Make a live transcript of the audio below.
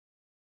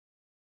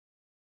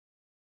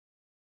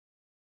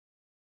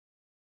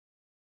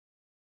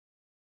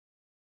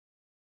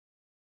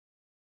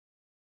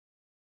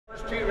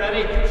First two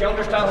ready, so you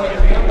understand what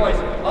you're doing, boys.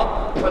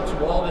 Up, touch the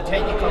wall, the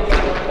time you come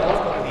back, the ball's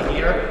going to be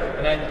here,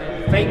 and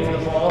then fight for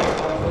the ball,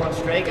 go and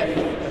strike it.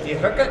 If you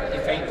hook it,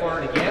 you fight for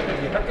it again.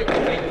 If you hook it, you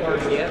fight for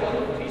it again.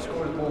 If you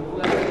score the goal,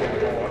 once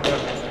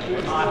you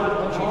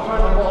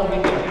turn the ball, we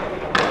do.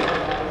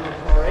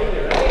 Alright,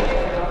 you ready?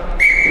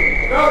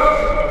 Go!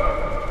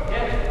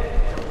 Yeah.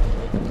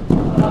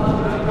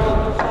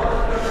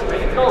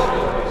 Ready to go.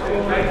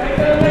 Right,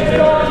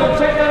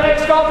 take the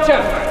next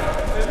option.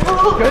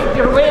 Good,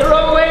 you're way,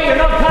 wrong way, you're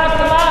not past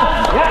the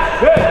man. Yeah,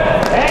 good,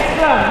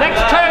 excellent.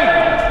 Next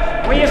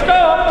turn, when you go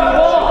up to the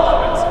wall.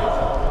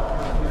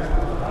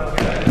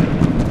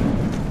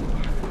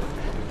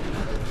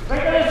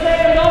 Take the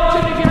second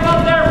option if you're not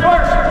there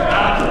first.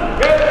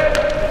 Good,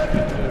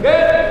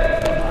 good.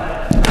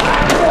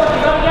 Come on,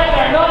 you gotta get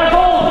there. Not a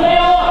goal, play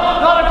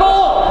on, not a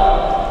goal.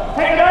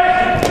 Take it out.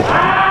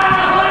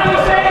 What do you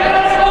say?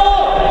 Let's go.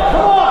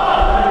 Come on.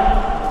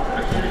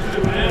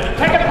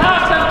 Take it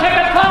past them, take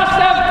it past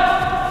them.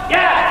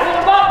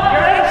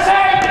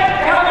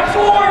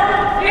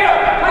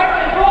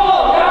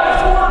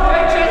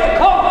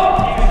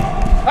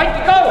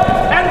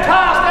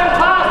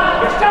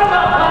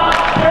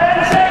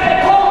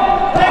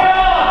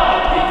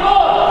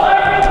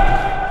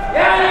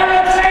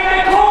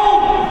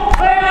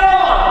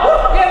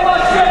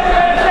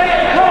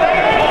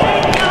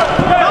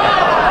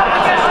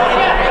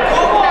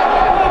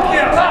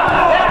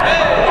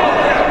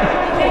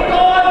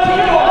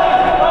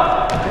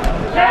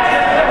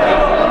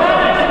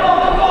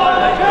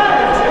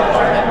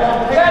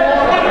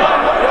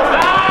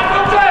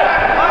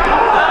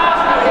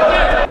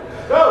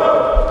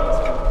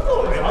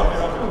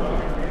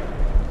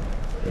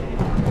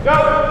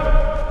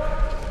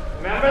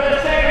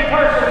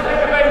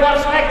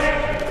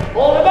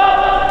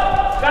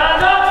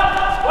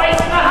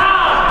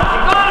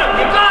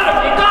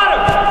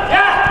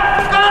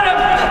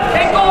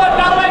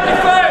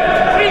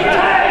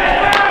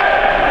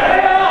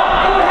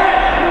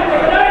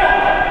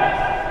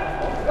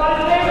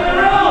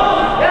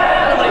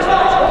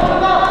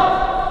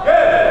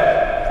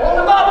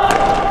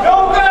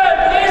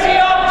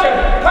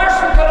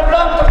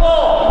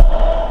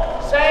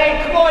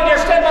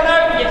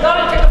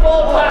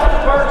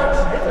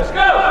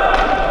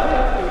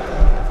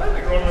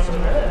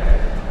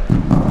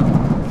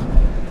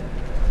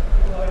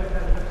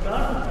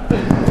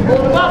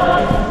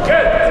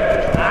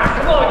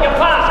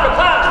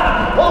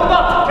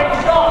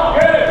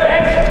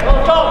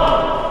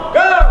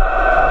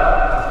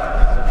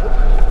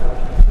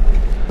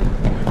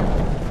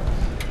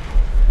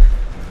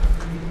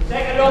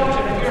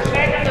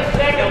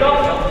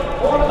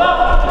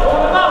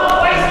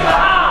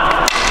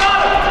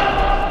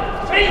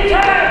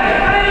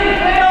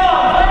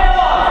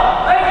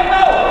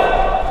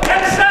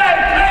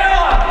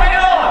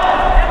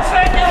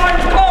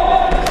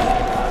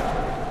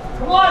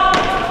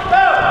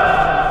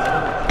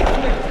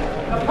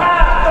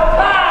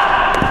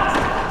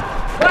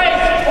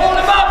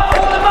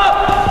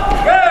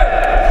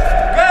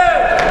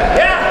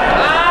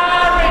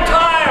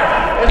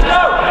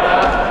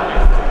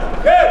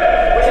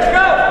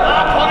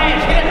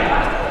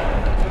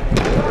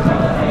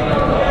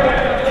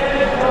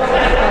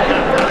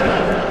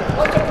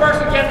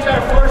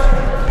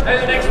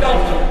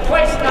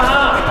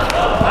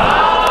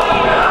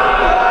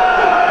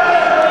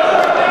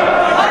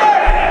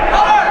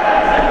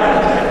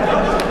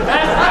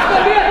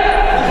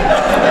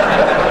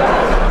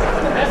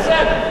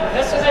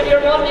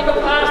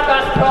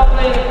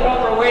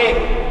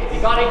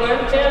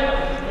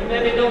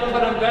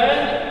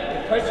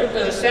 Push him to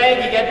the side,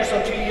 you get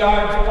yourself 2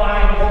 yards,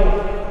 flying goal.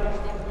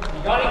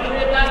 You got to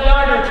create that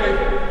yard or two.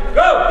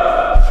 Go!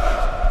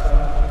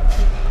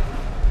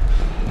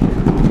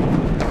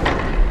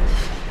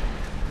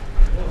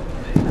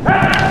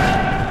 Hey!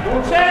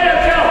 Don't say it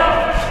yourself!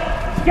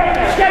 Get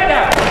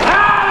there!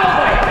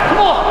 Lovely!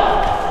 Come on!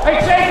 Hey,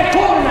 take the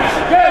corner now!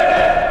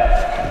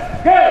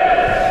 Good!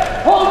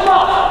 Hold him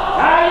up!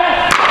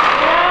 Yes!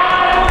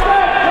 Yeah,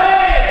 good!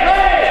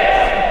 Play!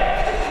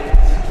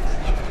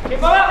 Keep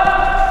him up!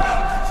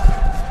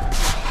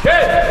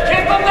 Good!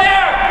 Keep them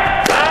there!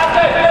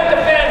 Good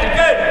defending,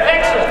 good!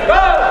 Excellent! Go!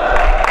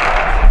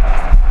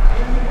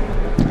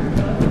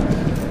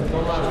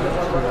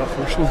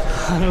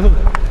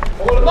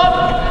 Hold them up!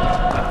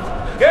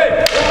 Good!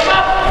 Hold them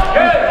up!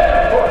 Good!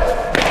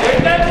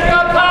 You're then to go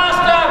past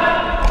them!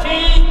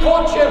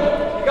 Coach him!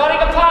 You gotta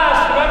go past!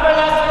 Remember,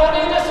 that's the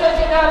only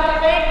decision you have to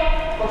make.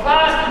 Go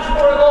past and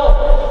score a goal.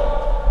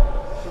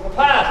 So go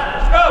past.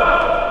 Let's go!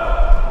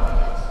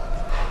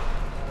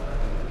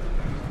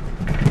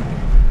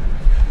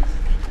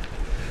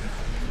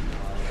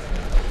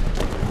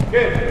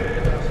 Good.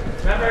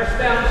 Remember,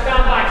 stand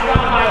by.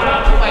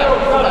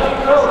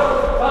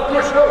 Up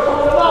your show.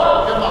 Hold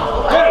them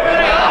up. Good.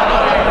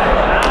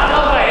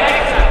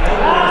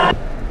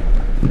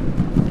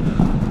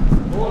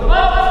 Hold them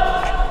up.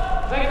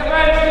 Take the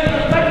right.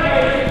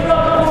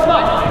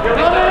 You're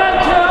running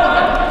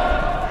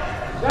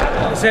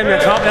into. Send me a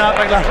top now,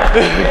 big lad.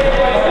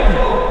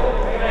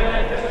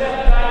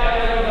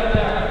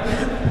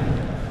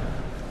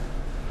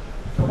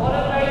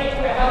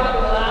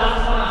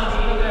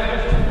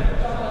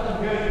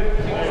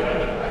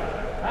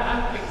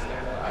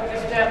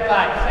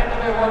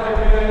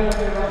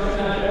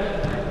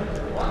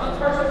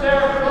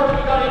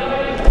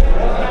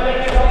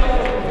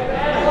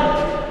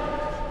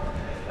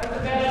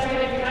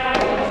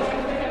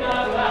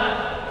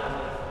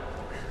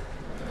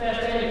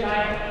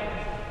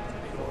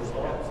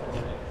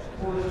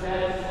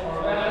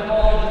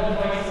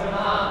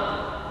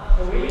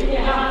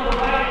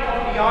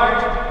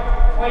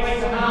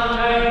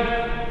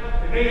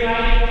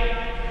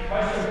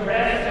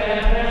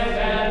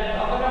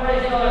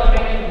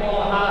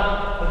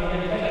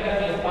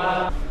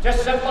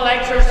 Just simple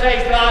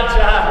exercise,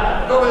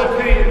 lads. Go with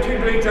the two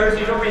blue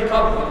jerseys over your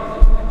cup.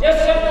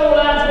 Just simple,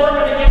 lads,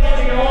 working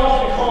against the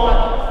odds to call it.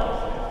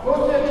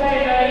 Most of the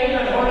time,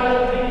 even one of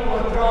the people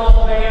would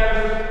draw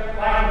there,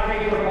 back and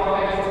figure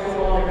pockets,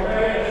 go on the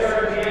crowd,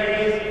 certain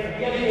areas,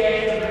 get the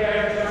ends of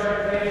there,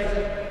 certain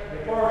places.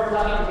 Before we're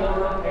starting to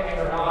work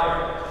extra hard.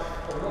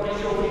 We're going to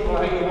show people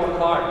how to work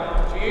hard.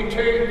 So you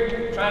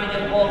two, trying to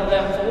get the ball to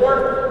them four.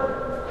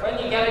 When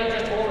you get it,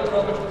 just hold as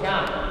long as you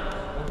can.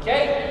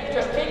 Okay?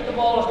 Just keep the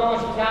ball as long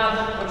as you can,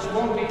 which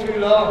won't be too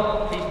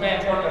long. These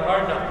men working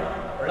hard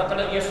now. We're looking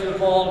at use of the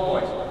ball,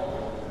 boys.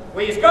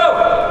 Please go!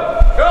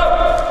 Go!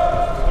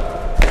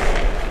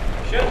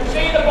 Shouldn't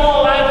see the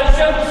ball, lads.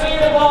 Shouldn't see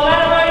the ball.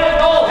 Let him right at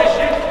goal.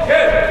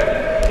 Good.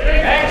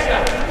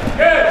 Excellent.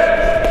 Good.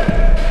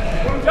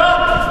 Move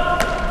up.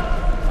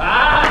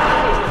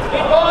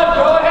 Keep going.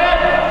 Go ahead.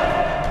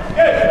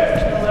 Good.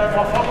 Still there,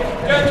 motherfucker.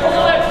 Good.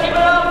 Hold it. Keep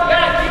it up.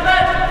 Yeah, keep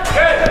it.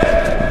 Good.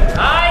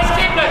 Nice.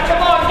 Keep it.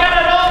 Come on. Get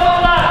it all the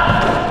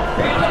lad.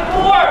 Here's the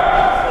four.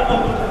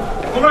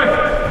 All right.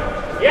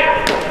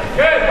 Yeah.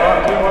 Good.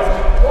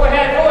 Go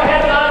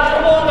ahead, lads.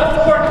 Come on, the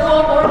four. Come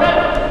on, Morgan.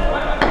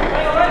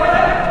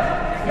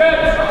 Good.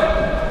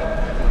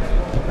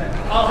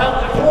 I'll help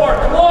the four.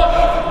 Come on.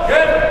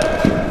 Good.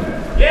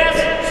 Yes.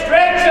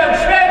 Stretch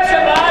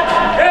him, lads.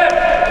 Good.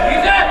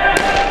 Use it.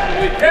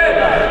 Good.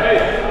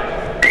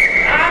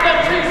 And then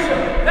choose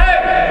him.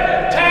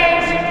 Now,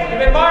 times. You've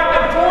been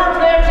marking four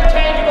players at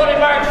times. You're going to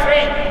mark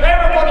three.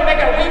 Remember, we're going to make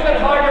it a wee bit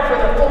harder for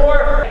the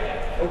four.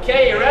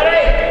 Okay, you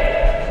ready?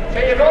 So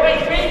you've only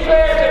three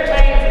players at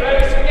times,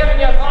 Bruce. We're giving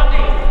you a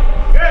body.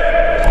 Good.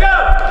 Let's go.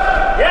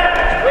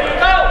 Yeah. Where you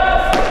go?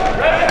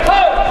 Right to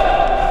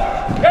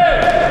post.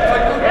 Good.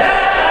 Yeah.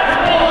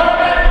 That's more.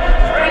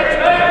 Straight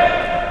through.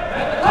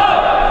 Right to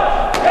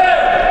post.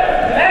 Good.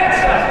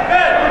 Excellent.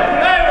 Good.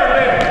 Now we're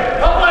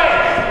moving. Lovely.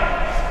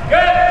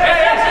 Good.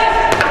 Yes.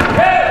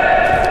 Good.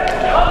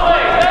 Lovely.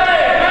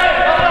 Lovely.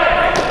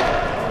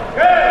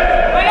 Good.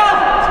 Way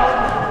up.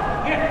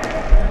 Good.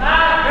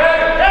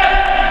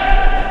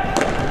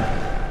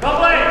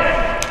 Lovely.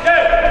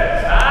 Good.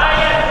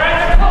 Yes,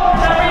 right to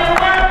post. Wherever you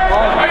work.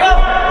 There you go.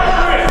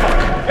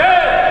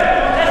 Good.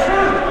 That's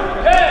true.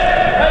 Good.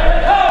 Right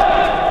to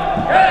post.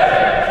 Good.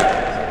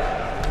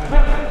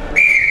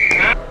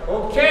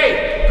 Okay,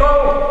 go.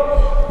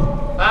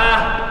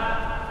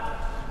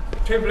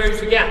 Two blues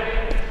again.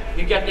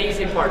 You get the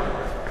easy part.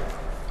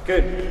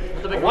 Good.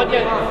 I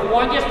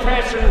want you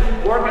pressing,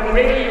 working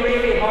really,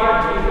 really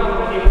hard to become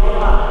what you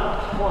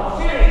want. Come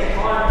on, seriously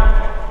hard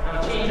and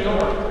change it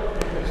over.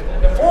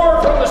 The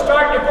four from the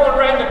start, you're going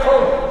around the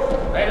cone.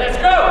 Right, let's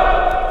go.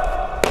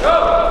 Go.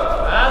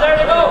 There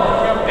you go.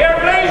 Here,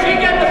 please, you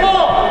get the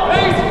ball.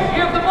 Please,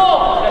 you have the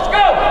ball. Let's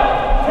go.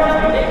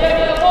 They give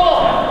you the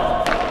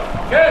ball.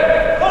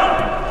 Good.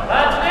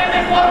 That's maybe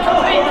one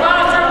complete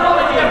pass. You're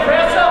going to get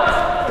press up.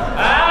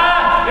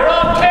 You're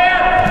on 10.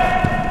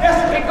 Yes.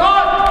 Keep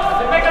going.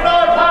 To make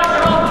another pass,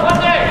 you're on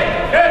 20.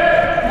 Good.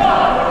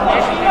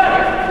 Yes, you got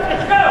it.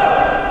 Let's go.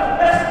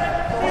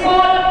 Come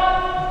on.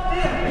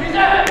 Use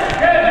it.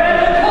 Good.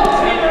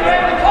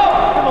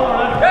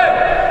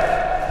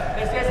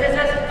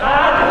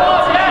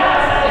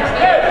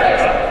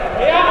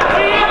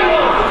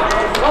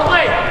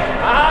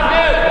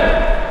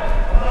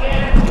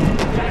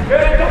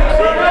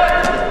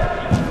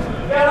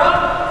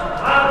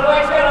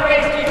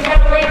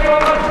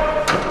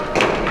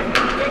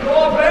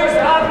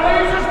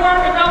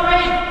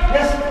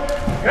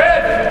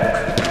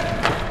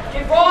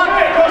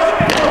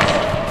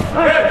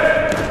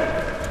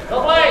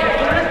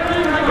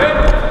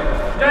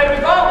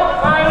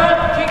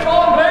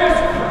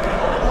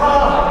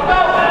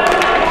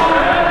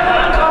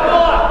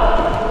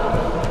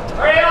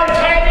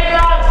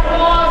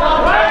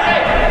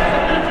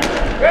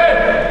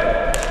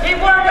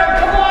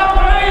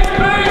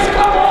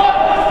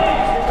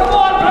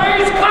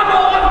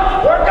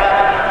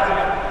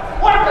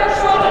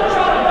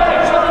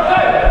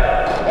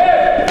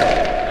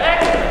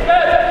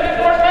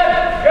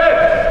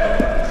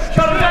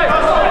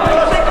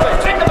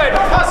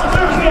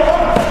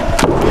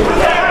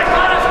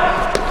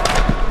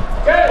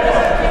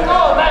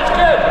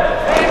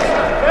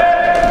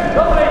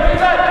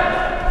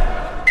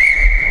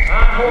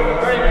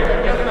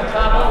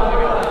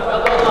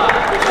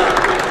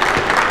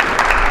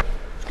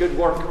 Good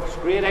work. It's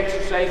great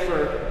exercise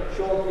for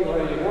showing people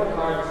how you work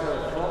hard.